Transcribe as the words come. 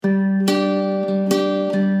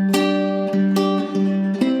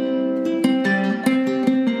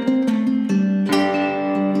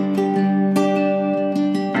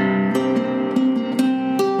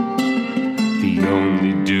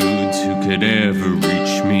ever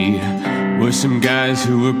reach me were some guys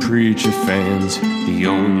who were preacher fans. The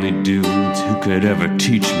only dudes who could ever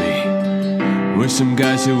teach me were some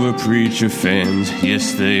guys who were preacher fans.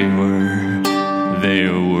 Yes, they were. They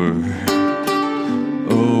were.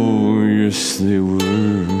 Oh, yes, they were.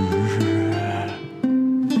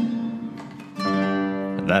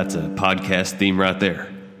 That's a podcast theme right there.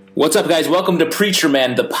 What's up, guys? Welcome to Preacher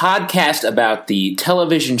Man, the podcast about the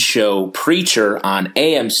television show Preacher on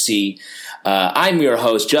AMC. I'm your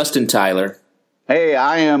host, Justin Tyler. Hey,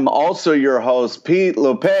 I am also your host, Pete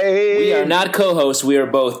LePage. We are not co-hosts. We are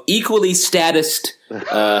both equally statused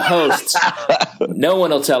hosts. No one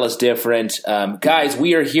will tell us different. Guys,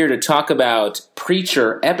 we are here to talk about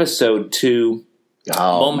Preacher Episode 2,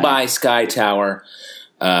 Mumbai Sky Tower,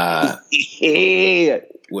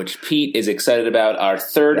 which Pete is excited about. Our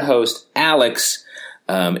third host, Alex,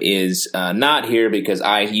 is not here because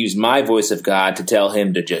I used my voice of God to tell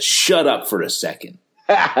him to just shut up for a second.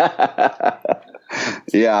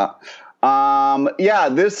 Yeah.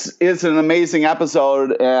 This is an amazing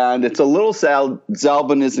episode, and it's a little sad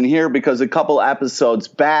Zalbin isn't here because a couple episodes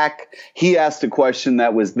back, he asked a question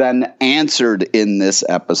that was then answered in this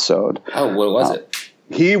episode. Oh, what was it?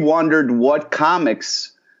 He wondered what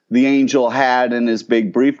comics the Angel had in his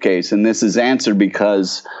big briefcase, and this is answered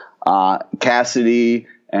because Cassidy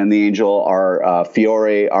and the Angel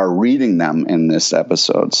Fiore are reading them in this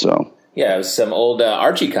episode. So yeah, it was some old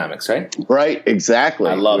Archie comics, right? Right, exactly.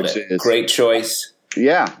 I love it. Great choice.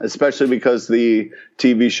 Yeah, especially because the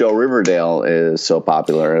TV show Riverdale is so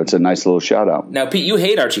popular. It's a nice little shout out. Now, Pete, you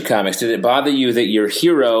hate Archie comics. Did it bother you that your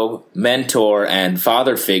hero, mentor, and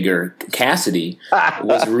father figure, Cassidy,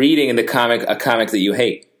 was reading in a comic that you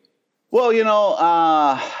hate? Well,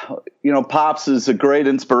 Pops is a great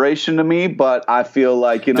inspiration to me, but I feel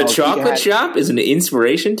like, the chocolate shop is an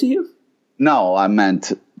inspiration to you? No, I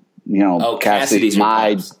meant, Cassidy's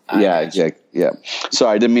yeah.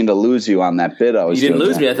 Sorry, I didn't mean to lose you on that bit. You didn't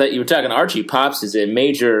lose me. I thought you were talking Archie. Pops is a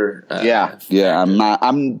major.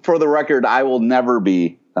 I'm for the record, I will never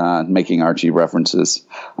be making Archie references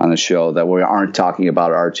on a show that we aren't talking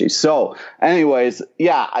about Archie. So, anyways, he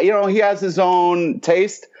has his own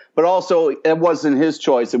taste. But also, it wasn't his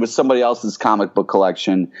choice. It was somebody else's comic book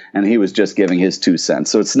collection, and he was just giving his 2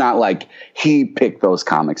 cents. So it's not like he picked those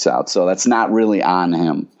comics out. So that's not really on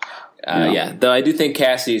him. Yeah, though I do think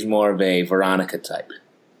Cassie's more of a Veronica type.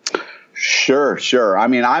 Sure. I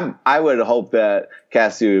mean, I would hope that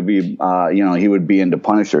Cassie would be, he would be into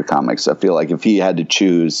Punisher comics. I feel like if he had to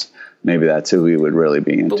choose, maybe that's who he would really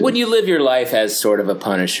be into. But when you live your life as sort of a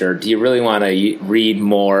Punisher, do you really want to read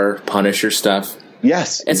more Punisher stuff?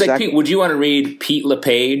 Yes, it's exactly. Like, Pete, would you want to read Pete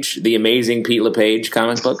LePage, the amazing Pete LePage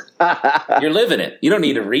comic book? You're living it. You don't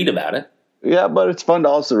need to read about it. Yeah, but it's fun to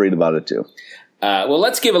also read about it, too. Well,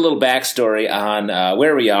 let's give a little backstory on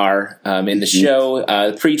where we are in the show.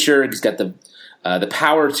 The Preacher, he's got the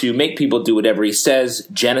power to make people do whatever he says,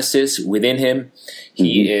 Genesis within him.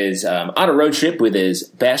 He is on a road trip with his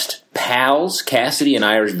best pals, Cassidy, an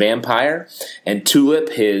Irish vampire, and Tulip,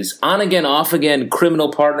 his on-again, off-again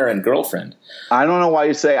criminal partner and girlfriend. I don't know why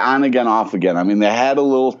you say on-again, off-again. I mean, they had a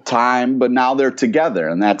little time, but now they're together,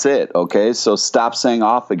 and that's it, okay? So stop saying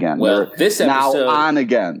off-again. Well, this episode, now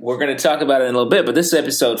on-again. We're going to talk about it in a little bit, but this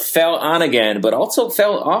episode fell on again, but also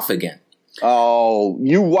fell off again. Oh,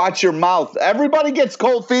 you watch your mouth. Everybody gets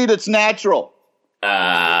cold feet. It's natural.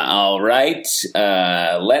 All right.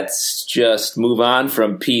 Let's just move on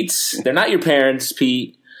from Pete's. They're not your parents,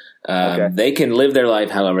 Pete. Okay. They can live their life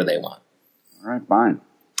however they want. All right, fine.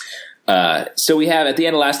 So we have, at the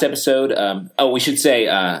end of last episode, we should say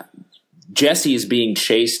Jesse is being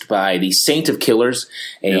chased by the Saint of Killers,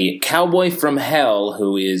 a cowboy from hell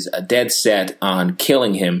who is dead set on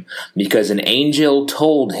killing him because an angel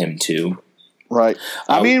told him to. Right.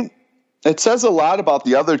 I mean, it says a lot about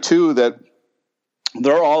the other two that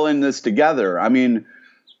they're all in this together. I mean,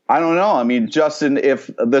 I don't know. I mean, Justin, if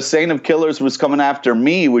the Saint of Killers was coming after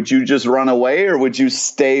me, would you just run away or would you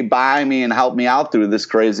stay by me and help me out through this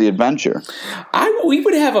crazy adventure? We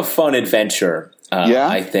would have a fun adventure,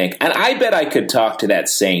 I think. And I bet I could talk to that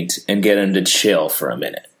Saint and get him to chill for a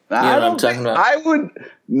minute. You know what I'm talking about? I would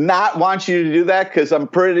not want you to do that because I'm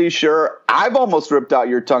pretty sure I've almost ripped out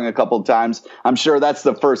your tongue a couple of times. I'm sure that's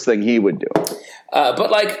the first thing he would do.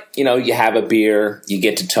 But you have a beer, you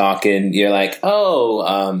get to talking, you're like,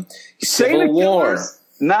 Civil War.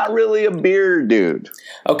 Not really a beer dude.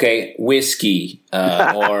 Okay, whiskey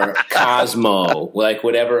or Cosmo, like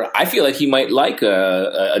whatever. I feel like he might like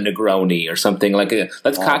a Negroni or something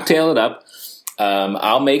let's cocktail it up.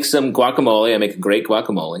 I'll make some guacamole. I make a great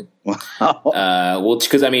guacamole. Well,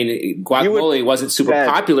 because guacamole wasn't super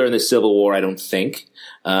popular in the Civil War, I don't think.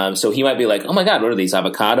 So he might be like, "Oh my God, what are these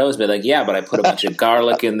avocados?" Be like, "Yeah, but I put a bunch of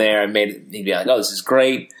garlic in there and made it." He'd be like, "Oh, this is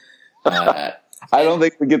great." I don't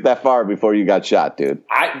think we get that far before you got shot, dude.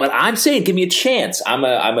 But I'm saying, give me a chance. I'm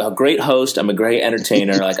a great host. I'm a great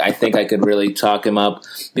entertainer. Like, I think I could really talk him up.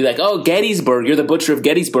 Be like, "Oh, Gettysburg, you're the butcher of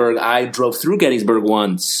Gettysburg. I drove through Gettysburg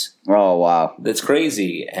once." Oh, wow. That's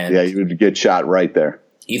crazy. And yeah, you would get shot right there.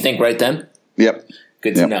 You think right then? Yep.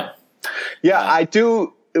 Good to know. Yeah, I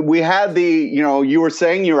do. We had you were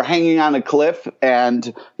saying you were hanging on a cliff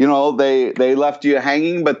and, they left you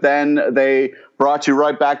hanging, but then they brought you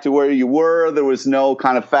right back to where you were. There was no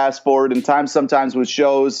kind of fast forward in time. Sometimes with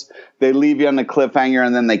shows, they leave you on a cliffhanger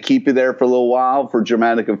and then they keep you there for a little while for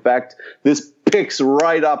dramatic effect. This picks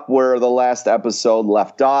right up where the last episode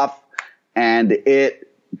left off, and it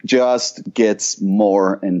just gets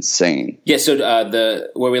more insane. Yeah, so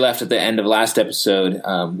where we left at the end of last episode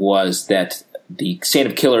was that the Stand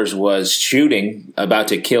of Killers was shooting, about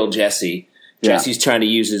to kill Jesse. Jesse's trying to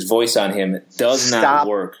use his voice on him. It does not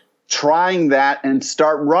work. Trying that and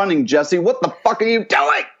start running, Jesse. What the fuck are you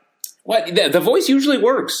doing? What? The voice usually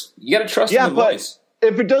works. You got to trust in the voice.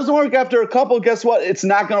 If it doesn't work after a couple, guess what? It's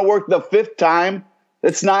not going to work the fifth time.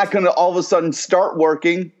 It's not going to all of a sudden start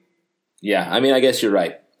working. Yeah, I guess you're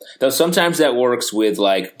right. Though sometimes that works with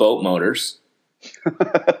like boat motors.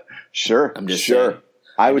 Sure. I'm just sure. saying.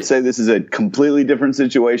 I would say this is a completely different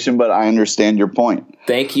situation, but I understand your point.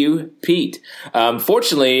 Thank you, Pete.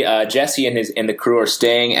 Fortunately, Jesse and the crew are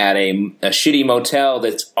staying at a shitty motel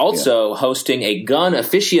that's also hosting a gun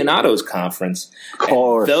aficionados conference. Of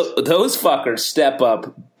course. Those fuckers step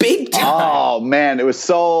up big time. Oh, man. It was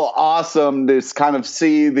so awesome to kind of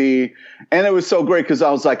see and it was so great because I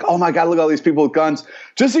was like, oh my God, look at all these people with guns.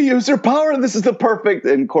 Just to use their power. This is the perfect.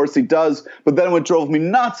 And of course he does. But then what drove me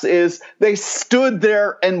nuts is they stood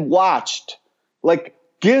there and watched. Like,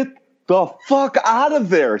 get the fuck out of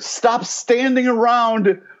there. Stop standing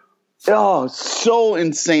around. Oh, so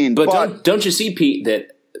insane. But don't you see, Pete,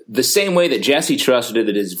 that the same way that Jesse trusted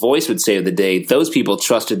that his voice would save the day, those people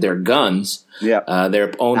trusted their guns. Yeah,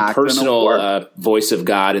 their own personal voice of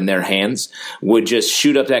God in their hands would just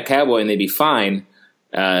shoot up that cowboy and they'd be fine.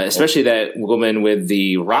 Especially that woman with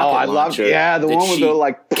the rocket launcher. The one with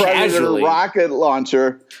the Predator rocket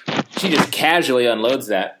launcher. She just casually unloads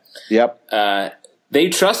that. Yep. They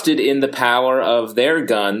trusted in the power of their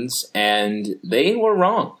guns, and they were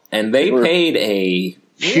wrong. And they paid a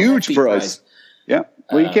huge price. Yeah.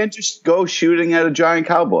 Well, you can't just go shooting at a giant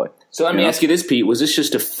cowboy. So let me ask you this, Pete. Was this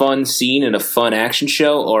just a fun scene and a fun action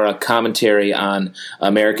show, or a commentary on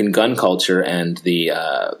American gun culture and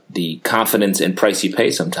the confidence and price you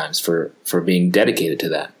pay sometimes for being dedicated to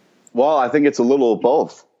that? Well, I think it's a little of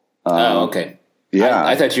both. Okay. Yeah.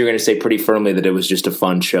 I thought you were going to say pretty firmly that it was just a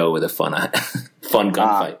fun show with a fun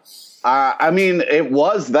gunfight. It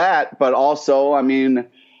was that, but also,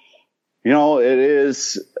 it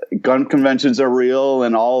is gun conventions are real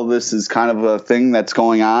and all of this is kind of a thing that's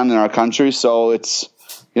going on in our country. So it's,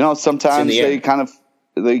 sometimes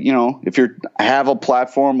if you have a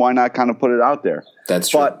platform, why not kind of put it out there? That's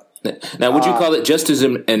true. Now, would you call it just as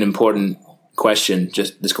an important question?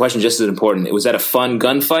 This question just as important. Was that a fun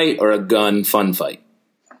gunfight or a gun fun fight?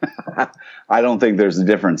 I don't think there's a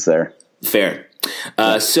difference there. Fair.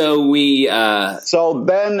 So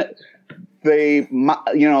then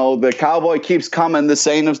the cowboy keeps coming, the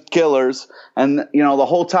Saint of Killers, and the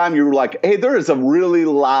whole time you were like, hey, there is a really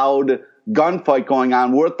loud gunfight going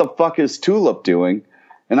on. What the fuck is Tulip doing?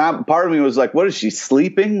 And part of me was like, what is she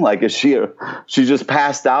sleeping? Like, is she just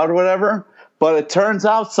passed out or whatever? But it turns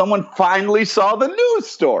out someone finally saw the news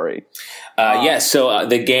story. So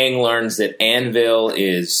the gang learns that Anvil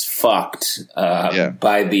is fucked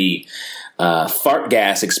by the fart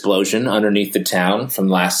gas explosion underneath the town from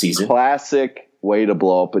last season. Classic way to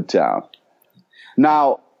blow up a town.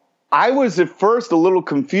 Now, I was at first a little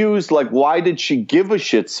confused, like, why did she give a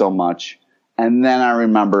shit so much? And then I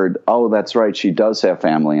remembered, oh, that's right, she does have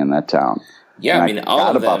family in that town. Yeah, and all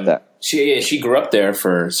of them. About that. She grew up there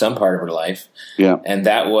for some part of her life. Yeah. And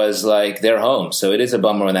that was like their home. So it is a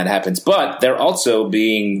bummer when that happens. But they're also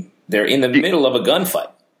they're in the middle of a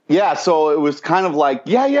gunfight. Yeah, so it was kind of like,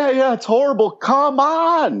 yeah, it's horrible. Come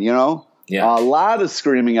on, Yeah. A lot of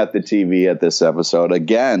screaming at the TV at this episode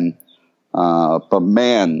again. But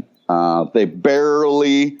man, they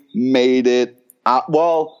barely made it out.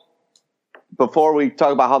 Well, before we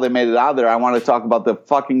talk about how they made it out there, I want to talk about the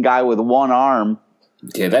fucking guy with one arm.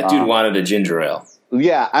 Yeah, that dude wanted a ginger ale.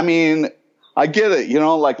 Yeah, I get it.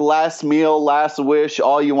 Like last meal, last wish,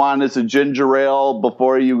 all you want is a ginger ale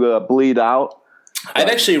before you bleed out. I've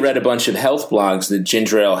actually read a bunch of health blogs that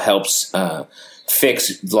ginger ale helps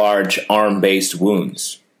fix large arm-based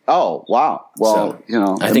wounds. Oh, wow. Well,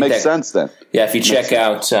 it makes sense then. Yeah, if you check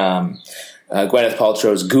out Gwyneth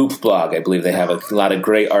Paltrow's Goop blog, I believe they have a lot of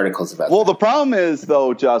great articles about that. Well, the problem is,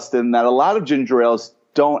 though, Justin, that a lot of ginger ales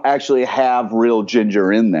don't actually have real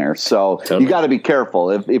ginger in there. So You got to be careful.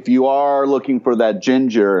 If you are looking for that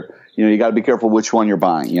ginger, you got to be careful which one you're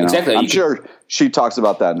buying. Exactly. I'm sure she talks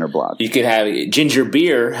about that in her blog. You could have ginger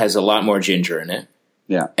beer has a lot more ginger in it.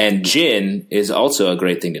 Yeah. And gin is also a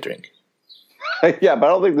great thing to drink. Yeah, but I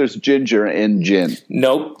don't think there's ginger in gin.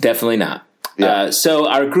 Nope, definitely not. Yeah. So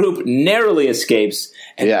our group narrowly escapes.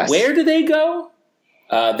 And where do they go?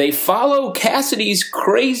 They follow Cassidy's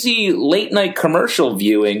crazy late-night commercial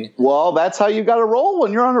viewing. Well, that's how you got to roll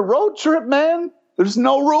when you're on a road trip, man. There's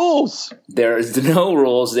no rules. There's no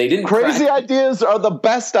rules. They didn't. Crazy ideas are the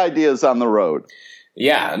best ideas on the road.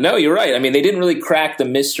 Yeah, no, you're right. I mean, they didn't really crack the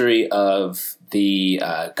mystery of the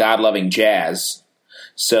God-loving jazz.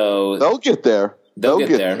 So they'll get there. They'll get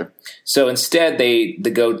there. So instead, they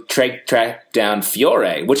go track down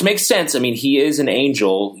Fiore, which makes sense. I mean, he is an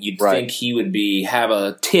angel. You'd think he would have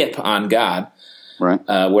a tip on God, right?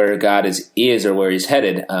 Where God is or where he's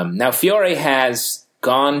headed. Now, Fiore has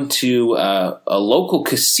gone to a local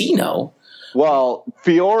casino. Well,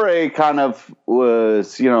 Fiore kind of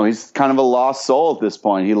was, he's kind of a lost soul at this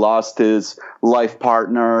point. He lost his life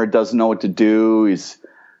partner, doesn't know what to do.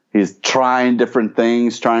 He's trying different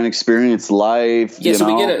things, trying to experience life. Yeah,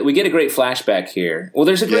 so we get a great flashback here. Well,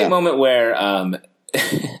 there's a great moment where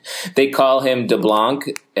they call him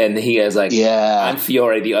DeBlanc, and he is like, I'm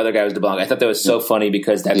Fiore, the other guy was DeBlanc. I thought that was so funny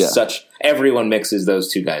because that's everyone mixes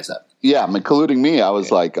those two guys up. Yeah, including me. I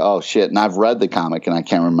was like, oh, shit. And I've read the comic, and I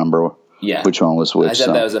can't remember which one was which. I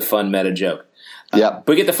thought that was a fun meta joke. But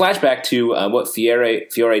we get the flashback to what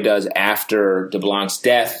Fiore does after DeBlanc's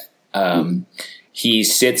death. He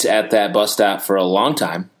sits at that bus stop for a long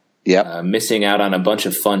time, missing out on a bunch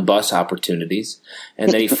of fun bus opportunities.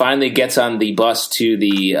 And then he finally gets on the bus to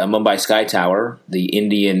the Mumbai Sky Tower, the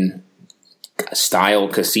Indian-style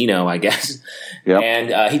casino, I guess. Yep.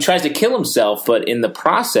 And he tries to kill himself, but in the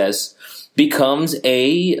process becomes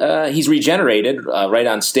he's regenerated right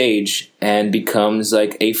on stage and becomes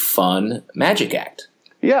like a fun magic act.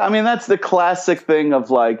 Yeah, I mean, that's the classic thing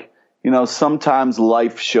of like, sometimes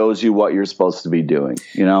life shows you what you're supposed to be doing,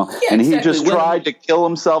 and he just tried to kill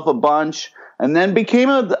himself a bunch and then became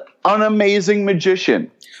an amazing magician.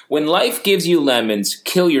 When life gives you lemons,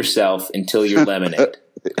 kill yourself until you're lemonade.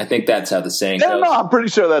 I think that's how the saying goes. No, I'm pretty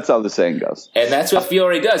sure that's how the saying goes. And that's what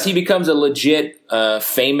Fiore does. He becomes a legit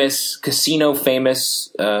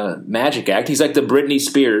casino-famous magic act. He's like the Britney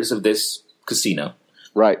Spears of this casino.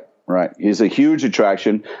 Right. He's a huge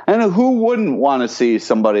attraction. And who wouldn't want to see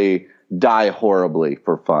somebody die horribly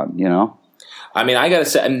for fun, I mean, I got to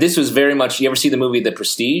say, and this was very much, you ever see the movie The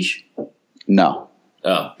Prestige? No.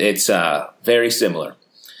 Oh, it's very similar.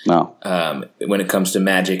 No. When it comes to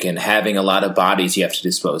magic and having a lot of bodies you have to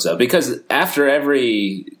dispose of. Because after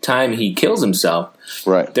every time he kills himself,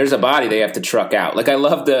 there's a body they have to truck out. Like, I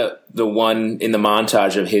love the one in the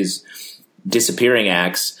montage of his disappearing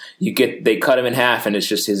acts. They cut him in half and it's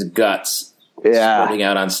just his guts spreading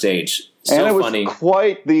out on stage. So and it was funny.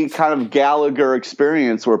 Quite the kind of Gallagher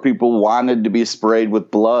experience where people wanted to be sprayed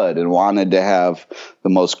with blood and wanted to have the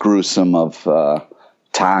most gruesome of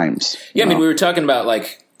times. Yeah, I mean, we were talking about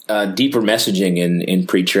like deeper messaging in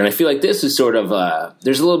Preacher, and I feel like this is sort of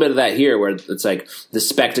there's a little bit of that here where it's like the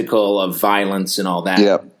spectacle of violence and all that.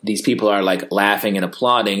 Yep. These people are like laughing and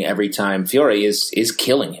applauding every time Fiore is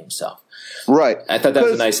killing himself. Right. I thought that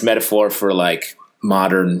was a nice metaphor for like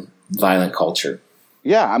modern violent culture.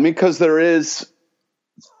 Yeah, I mean, because there is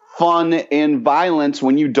fun in violence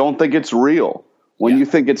when you don't think it's real. When you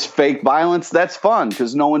think it's fake violence, that's fun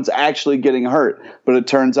because no one's actually getting hurt. But it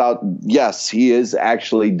turns out, yes, he is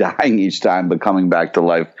actually dying each time but coming back to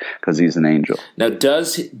life because he's an angel. Now,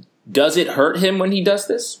 does it hurt him when he does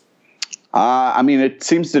this? I mean, it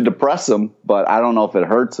seems to depress him, but I don't know if it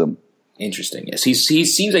hurts him. Interesting. Yes, he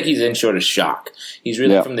seems like he's in sort of shock. He's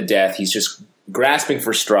really from the death. He's just grasping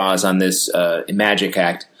for straws on this magic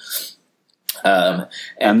act.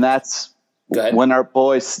 And that's when our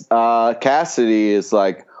boy Cassidy is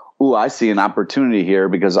like, ooh, I see an opportunity here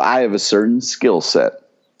because I have a certain skill set.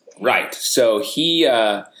 Right. So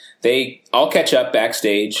they all catch up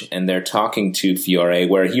backstage and they're talking to Fiore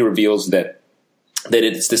where he reveals that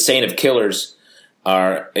it's the Saint of Killers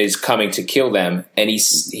is coming to kill them. And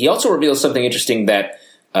he also reveals something interesting that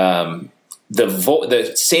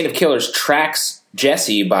the Saint of Killers tracks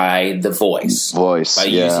Jesse by the voice by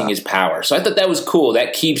using his power. So I thought that was cool.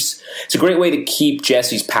 It's a great way to keep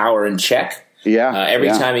Jesse's power in check. Yeah. Every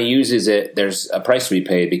time he uses it, there's a price to be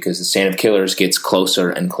paid because the Saint of Killers gets closer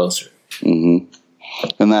and closer. Mm-hmm.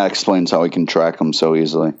 And that explains how he can track them so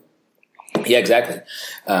easily. Yeah, exactly.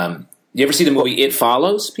 You ever see the movie It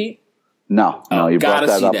Follows, Pete? No, you brought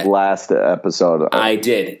that up last episode. I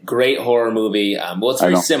did. Great horror movie. It's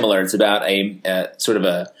very similar. It's about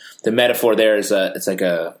the metaphor there is it's like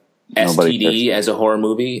a STD as a horror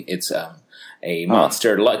movie. It's a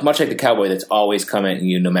monster, much like the cowboy that's always coming at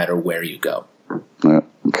you no matter where you go.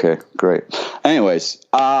 Okay, great. Anyways,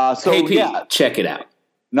 hey Pete, check it out.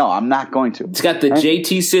 No, I'm not going to. It's got the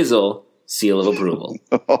JT Sizzle seal of approval.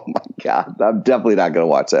 Oh my God. I'm definitely not going to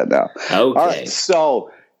watch that now. Okay. All right, so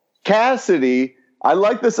Cassidy, I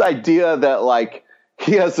like this idea that like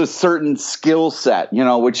he has a certain skill set,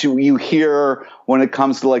 which you hear when it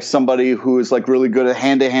comes to like somebody who is like really good at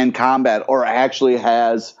hand-to-hand combat or actually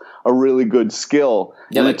has a really good skill.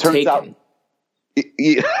 Yeah, and like it turns out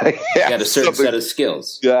got a certain set of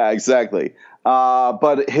skills. Yeah, exactly.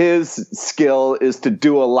 But his skill is to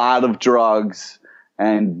do a lot of drugs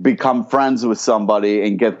and become friends with somebody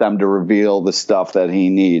and get them to reveal the stuff that he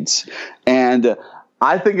needs. And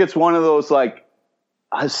I think it's one of those like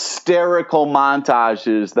hysterical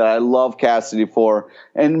montages that I love Cassidy for.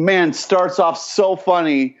 And man, starts off so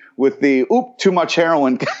funny with the too much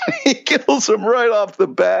heroin. He kills him right off the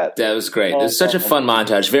bat. That was great. It was such a fun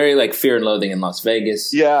montage. Very like Fear and Loathing in Las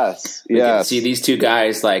Vegas. Yes. We can see these two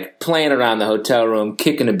guys like playing around the hotel room,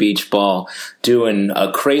 kicking a beach ball, doing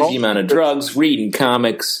a crazy amount of drugs, reading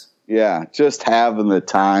comics. Yeah, just having the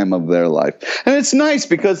time of their life. And it's nice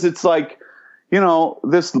because it's like,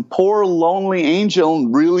 this poor lonely angel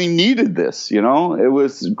really needed this, It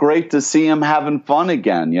was great to see him having fun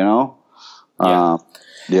again, Yeah.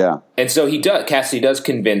 Yeah. And so Cassidy does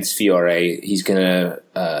convince Fiore he's going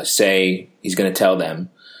to tell them.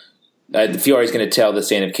 Fiore's going to tell the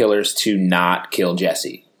Saint of Killers to not kill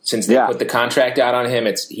Jesse. Since they put the contract out on him,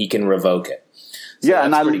 he can revoke it. So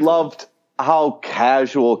and I loved how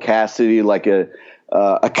casual Cassidy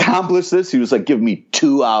accomplished this. He was like, give me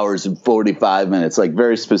 2 hours and 45 minutes, like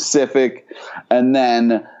very specific. And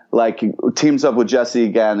then like teams up with Jesse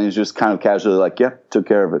again and he's just kind of casually like, yeah, took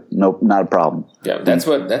care of it. Nope, not a problem. Yeah, that's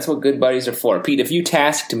what good buddies are for. Pete, if you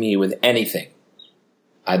tasked me with anything,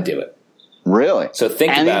 I'd do it. Really? So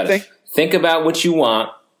think about it. Think about what you want.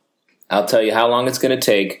 I'll tell you how long it's going to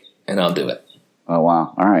take, and I'll do it. Oh,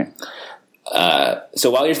 wow. All right.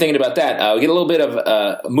 So while you're thinking about that, we get a little bit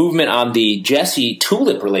of movement on the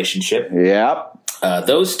Jesse-Tulip relationship. Yep.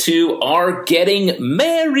 Those two are getting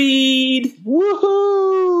married.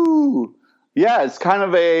 Woohoo! Yeah, it's kind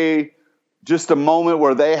of just a moment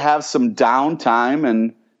where they have some downtime,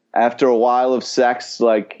 and after a while of sex,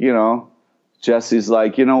 like, Jesse's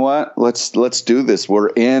like, you know what? Let's do this. We're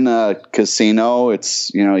in a casino.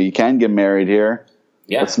 It's, you can get married here.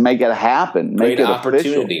 Yeah. Let's make it happen. Great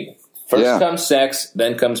opportunity. Official. First comes sex,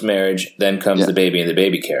 then comes marriage, then comes the baby in the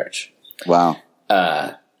baby carriage. Wow.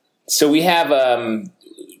 So we have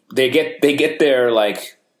they get their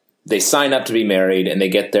like they sign up to be married and they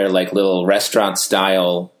get their like little restaurant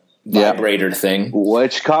style vibrator thing,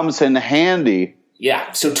 which comes in handy.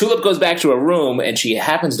 Yeah. So Tulip goes back to her room and she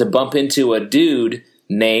happens to bump into a dude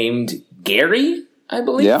named Gary, I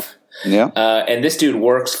believe. Yeah. Yeah. And this dude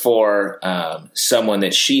works for someone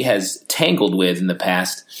that she has tangled with in the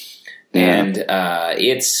past. And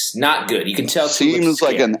it's not good. You can tell. Seems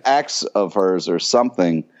like an ex of hers or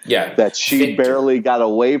something. Yeah, that she barely got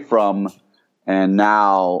away from, and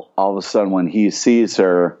now all of a sudden, when he sees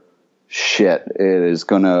her, shit, it is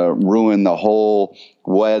going to ruin the whole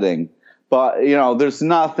wedding. But there's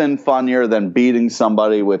nothing funnier than beating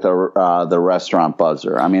somebody with the restaurant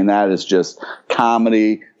buzzer. I mean, that is just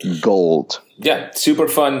comedy gold. Yeah, super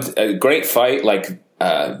fun, great fight. Like.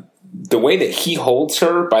 The way that he holds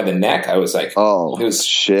her by the neck, I was like, oh, it was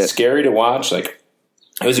shit. Scary to watch. Like,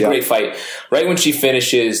 it was a great fight. Right when she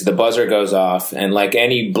finishes, the buzzer goes off, and like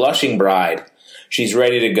any blushing bride, she's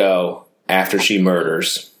ready to go after she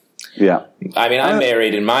murders. Yeah. I mean, I'm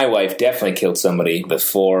married, and my wife definitely killed somebody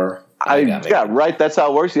before I got married. Yeah, right. That's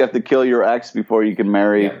how it works. You have to kill your ex before you can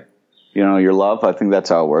marry, your love. I think that's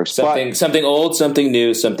how it works. Something old, something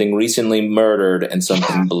new, something recently murdered, and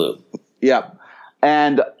something blue. Yeah.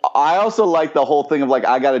 And I also like the whole thing of like,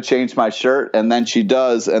 I got to change my shirt. And then she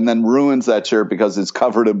does, and then ruins that shirt because it's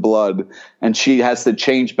covered in blood. And she has to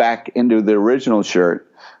change back into the original shirt.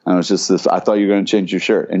 And it was just this, I thought you were going to change your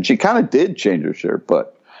shirt. And she kind of did change her shirt.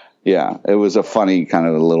 But yeah, it was a funny kind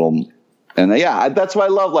of a little And yeah, that's why I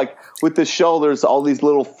love, like, with this show, there's all these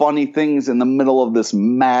little funny things in the middle of this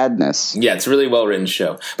madness. Yeah, it's a really well-written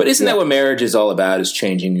show. But isn't that what marriage is all about, is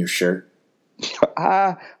changing your shirt?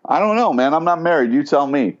 I don't know, man. I'm not married. You tell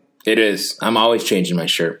me. It is. I'm always changing my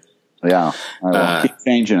shirt. Yeah. I will keep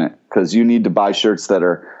changing it because you need to buy shirts that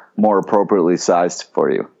are more appropriately sized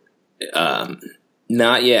for you.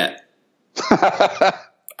 Not yet.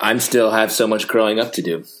 I still have so much growing up to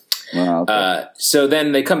do. Well, okay. So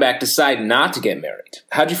then they come back, decide not to get married.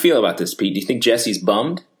 How'd you feel about this, Pete? Do you think Jesse's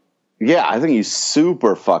bummed? Yeah, I think he's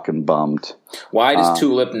super fucking bummed. Why does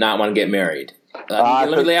Tulip not want to get married? Let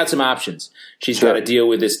me lay out some options. She's got to deal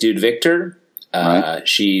with this dude, Victor. Right.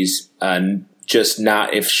 She's just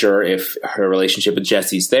not sure if her relationship with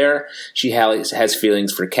Jesse's there. She has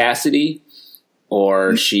feelings for Cassidy,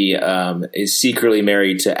 or she is secretly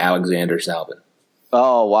married to Alexander Zalben.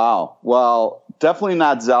 Oh, wow. Well, definitely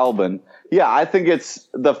not Zalben. Yeah, I think it's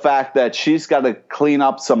the fact that she's got to clean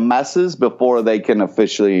up some messes before they can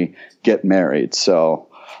officially get married. So,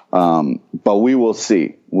 but we will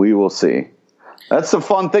see. We will see. That's the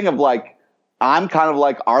fun thing of, like, I'm kind of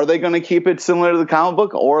like, are they going to keep it similar to the comic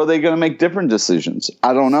book, or are they going to make different decisions?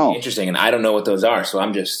 I don't know. Interesting, and I don't know what those are, so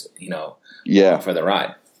I'm just, for the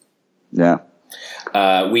ride. Yeah.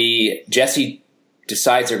 Jesse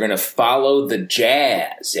decides they're going to follow the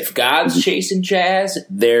Jazz. If God's chasing Jazz,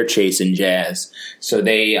 they're chasing Jazz. So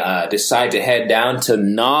they decide to head down to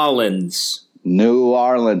New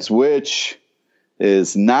Orleans, which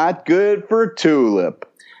is not good for Tulip.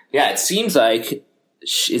 Yeah, it seems like,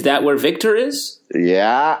 is that where Victor is?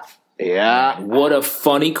 Yeah. What a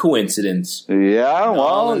funny coincidence. Yeah,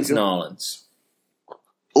 Nolans.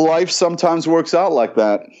 Life sometimes works out like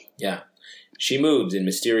that. Yeah. She moves in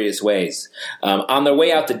mysterious ways. On their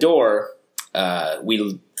way out the door,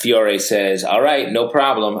 Fiore says, all right, no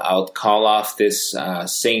problem. I'll call off this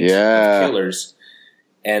Saint of Killers.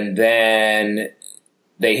 And then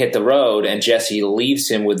they hit the road, and Jesse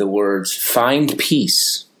leaves him with the words, find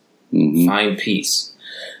peace. Mm-hmm. Find peace.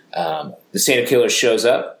 The Saint of Killers shows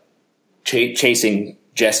up, chasing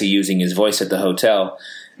Jesse using his voice at the hotel.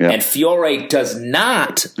 Yeah. And Fiore does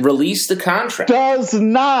not release the contract. Does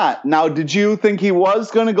not. Now, did you think he was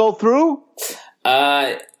going to go through?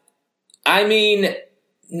 I mean,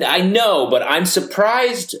 I know, but I'm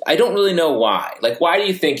surprised. I don't really know why. Like, why do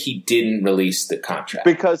you think he didn't release the contract?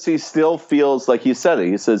 Because he still feels, like he said it,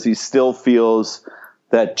 he says he still feels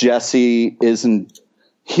that Jesse isn't,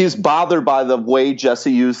 he's bothered by the way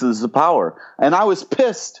Jesse uses the power. And I was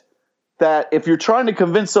pissed that if you're trying to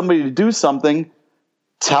convince somebody to do something,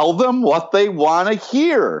 tell them what they want to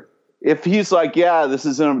hear. If he's like, yeah, this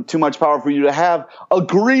isn't too much power for you to have,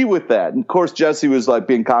 agree with that. And of course, Jesse was like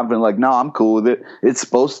being confident, like, no, I'm cool with it. It's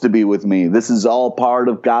supposed to be with me. This is all part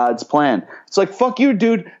of God's plan. It's like, fuck you,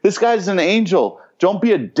 dude. This guy's an angel. Don't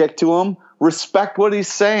be a dick to him. Respect what he's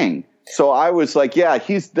saying. So I was like, yeah,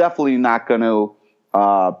 he's definitely not going to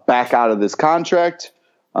back out of this contract.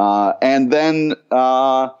 And then,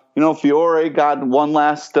 Fiore got one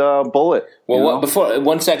last bullet. Well, before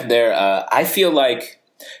 1 second there, I feel like,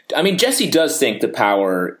 Jesse does think the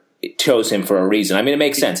power chose him for a reason. I mean, it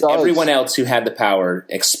makes sense. Everyone else who had the power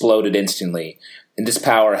exploded instantly, and this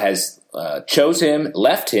power has chose him,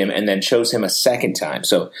 left him, and then chose him a second time.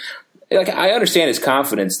 So, like, I understand his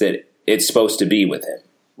confidence that it's supposed to be with him.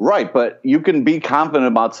 Right, but you can be confident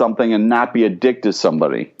about something and not be a dick to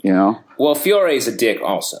somebody, Well, Fiore's a dick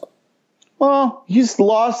also. Well, he's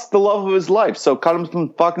lost the love of his life, so cut him some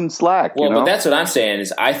fucking slack. But that's what I'm saying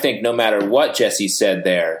is I think no matter what Jesse said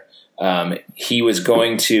there, Fiore was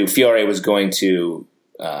going to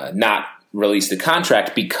not release the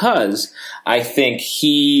contract because I think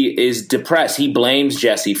he is depressed. He blames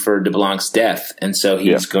Jesse for DeBlanc's death, and so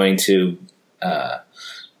he's going to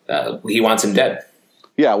he wants him dead.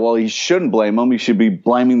 Yeah, well, he shouldn't blame him. He should be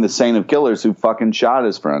blaming the Saint of Killers who fucking shot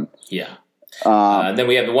his friend. Yeah. Then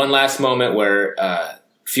we have the one last moment where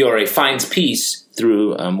Fiore finds peace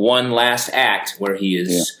through one last act where he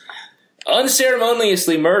is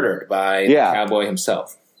unceremoniously murdered by the cowboy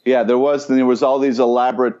himself. Yeah, there was all these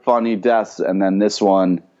elaborate, funny deaths, and then this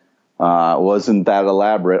one wasn't that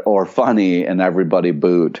elaborate or funny, and everybody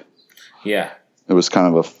booed. Yeah. It was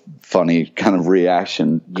kind of a funny kind of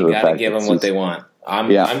reaction. You got to give them what they want. I'm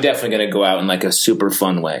definitely going to go out in like a super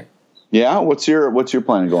fun way. Yeah, what's your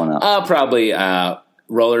plan of going out? Probably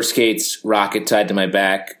roller skates, rocket tied to my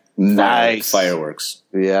back. Nice fireworks.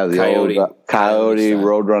 Yeah, the Coyote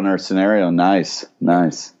Roadrunner scenario. Nice.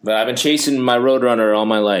 But I've been chasing my Roadrunner all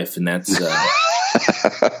my life, and that's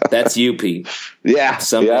that's you, Pete. Yeah,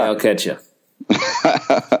 someday I'll catch you.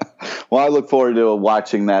 Well, I look forward to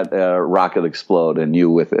watching that rocket explode and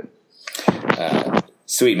you with it.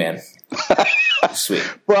 Sweet, man. Sweet.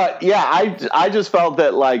 But yeah, I just felt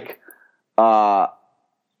that like,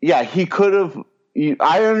 he could have.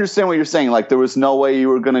 I understand what you're saying. Like there was no way you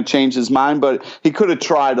were going to change his mind, but he could have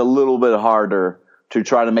tried a little bit harder to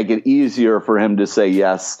try to make it easier for him to say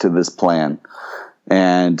yes to this plan.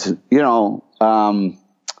 And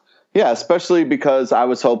especially because I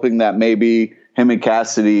was hoping that maybe him and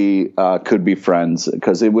Cassidy could be friends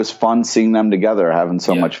because it was fun seeing them together, having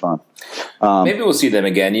so much fun. Maybe we'll see them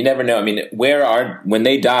again. You never know. I mean, when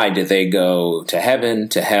they died, did they go to heaven,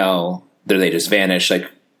 to hell? Did they just vanish? Like,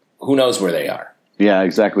 who knows where they are? Yeah,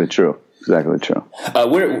 exactly true. Exactly true.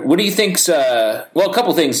 What do you think's? A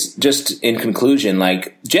couple things. Just in conclusion,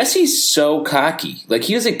 like Jesse's so cocky. Like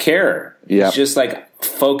he doesn't care. He's just like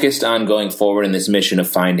focused on going forward in this mission of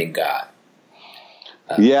finding God.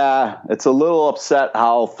 It's a little upset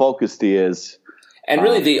how focused he is. And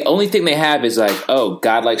really, the only thing they have is like, oh,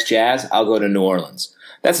 God likes jazz. I'll go to New Orleans.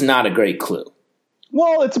 That's not a great clue.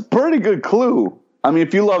 Well, it's a pretty good clue. I mean,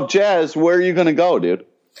 if you love jazz, where are you going to go, dude?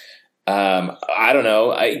 I don't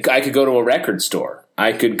know. I could go to a record store.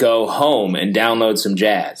 I could go home and download some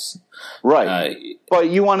jazz. Right. But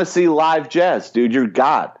you want to see live jazz, dude. You're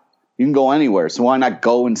God. You can go anywhere. So why not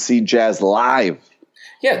go and see jazz live?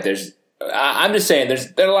 Yeah, I'm just saying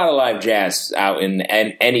there's a lot of live jazz out in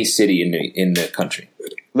any city in the country.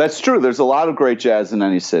 That's true. There's a lot of great jazz in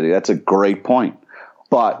any city. That's a great point.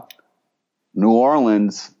 But New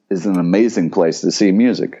Orleans is an amazing place to see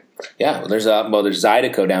music. Yeah, there's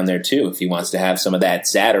Zydeco down there too if he wants to have some of that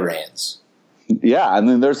Zatarans. Yeah, I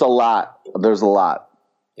mean there's a lot.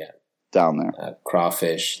 Yeah, down there.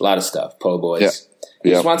 Crawfish, a lot of stuff. Po' boys. Yeah.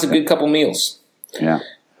 He just wants a good couple meals. Yeah.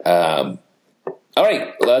 All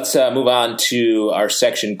right, let's move on to our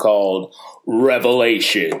section called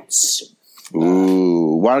Revelations.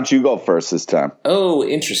 Ooh, why don't you go first this time? Oh,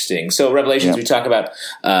 interesting. So Revelations, we talk about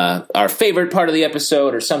our favorite part of the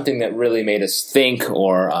episode or something that really made us think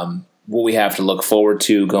or what we have to look forward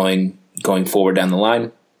to going forward down the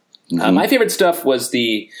line. Mm-hmm. My favorite stuff was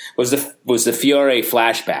the Fiore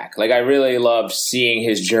flashback. Like I really loved seeing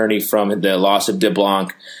his journey from the loss of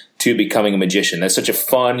DeBlanc to becoming a magician. That's such a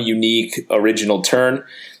fun, unique, original turn.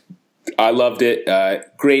 I loved it.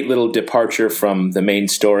 Great little departure from the main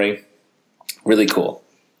story. Really cool.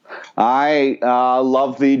 I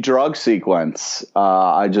love the drug sequence.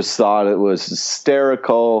 I just thought it was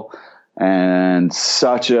hysterical and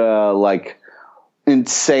such a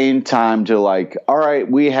insane time to all right,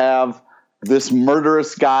 we have this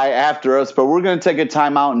murderous guy after us, but we're going to take a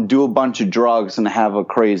time out and do a bunch of drugs and have a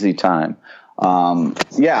crazy time.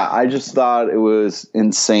 I just thought it was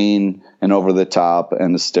insane and over the top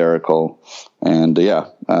and hysterical. And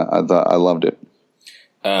I loved it.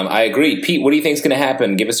 I agree. Pete, what do you think is going to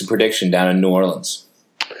happen? Give us a prediction down in New Orleans.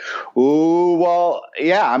 Ooh, well,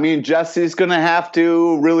 yeah. I mean, Jesse's going to have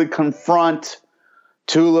to really confront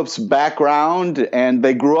Tulip's background, and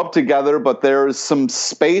they grew up together, but there's some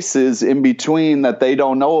spaces in between that they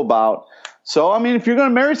don't know about. So, I mean, if you're going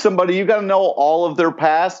to marry somebody, you got to know all of their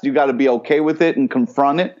past. You got to be okay with it and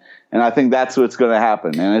confront it. And I think that's what's going to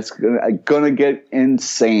happen. And it's going to get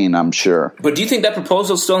insane, I'm sure. But do you think that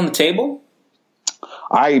proposal's still on the table?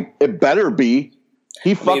 It better be.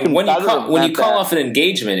 When you call off an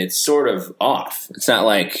engagement, it's sort of off. It's not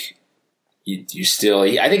like you still.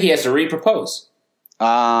 I think he has to re-propose.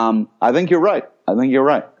 I think you're right.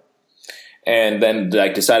 And then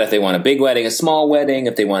decide if they want a big wedding, a small wedding,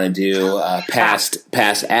 if they want to do pass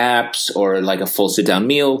apps or a full sit down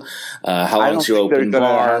meal. How long's your open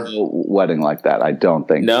bar? Have a wedding like that? I don't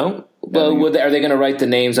think. No. Well, are they going to write the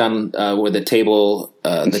names on the table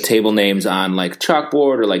names on chalkboard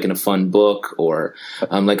or in a fun book or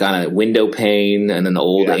on a window pane and an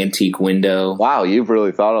old antique window? Wow, you've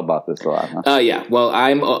really thought about this a lot, huh? Yeah. Well,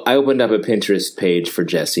 I opened up a Pinterest page for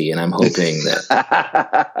Jesse, and I'm hoping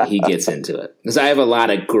that he gets into it because I have a lot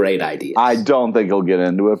of great ideas. I don't think he'll get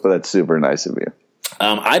into it, but that's super nice of you.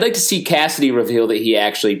 I'd like to see Cassidy reveal that he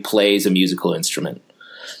actually plays a musical instrument.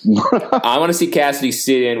 I want to see Cassidy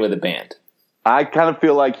sit in with a band. I kind of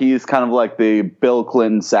feel like he's kind of like the Bill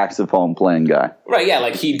Clinton saxophone playing guy. Right, yeah,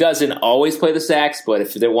 he doesn't always play the sax, but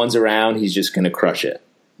if there one's around, he's just going to crush it.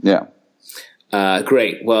 Yeah.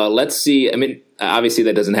 Great. Well, let's see. I mean, obviously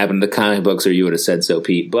that doesn't happen in the comic books or you would have said so,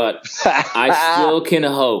 Pete, but I still can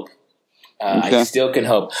hope. Okay. I still can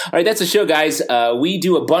hope. All right, that's the show, guys. We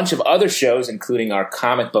do a bunch of other shows, including our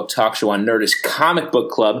comic book talk show on Nerdist Comic Book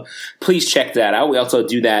Club. Please check that out. We also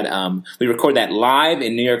do that. We record that live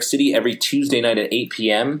in New York City every Tuesday night at 8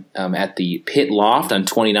 p.m. At the Pit Loft on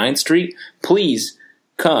 29th Street. Please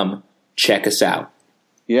come check us out.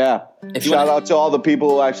 Yeah. Shout out to all the people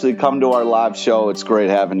who actually come to our live show. It's great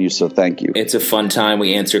having you, so thank you. It's a fun time.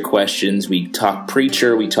 We answer questions. We talk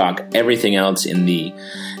Preacher. We talk everything else in the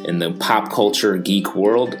pop culture geek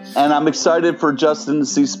world. And I'm excited for Justin to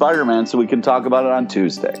see Spider-Man so we can talk about it on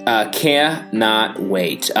Tuesday. Cannot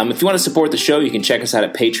wait. If you want to support the show, you can check us out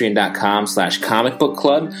at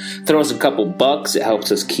patreon.com/comicbookclub. Throw us a couple bucks. It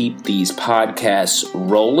helps us keep these podcasts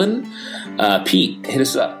rolling. Pete, hit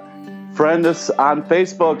us up. Friend us on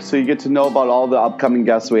Facebook so you get to know about all the upcoming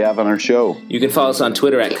guests we have on our show. You can follow us on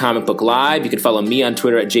Twitter at Comic Book Live. You can follow me on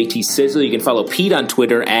Twitter at JT Sizzle. You can follow Pete on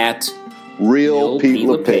Twitter at Real Pete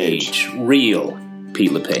LePage. Real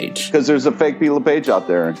Pete LePage. Because there's a fake Pete LePage out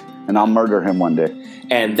there, and I'll murder him one day.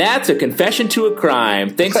 And that's a confession to a crime.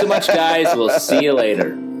 Thanks so much, guys. We'll see you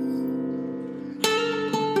later.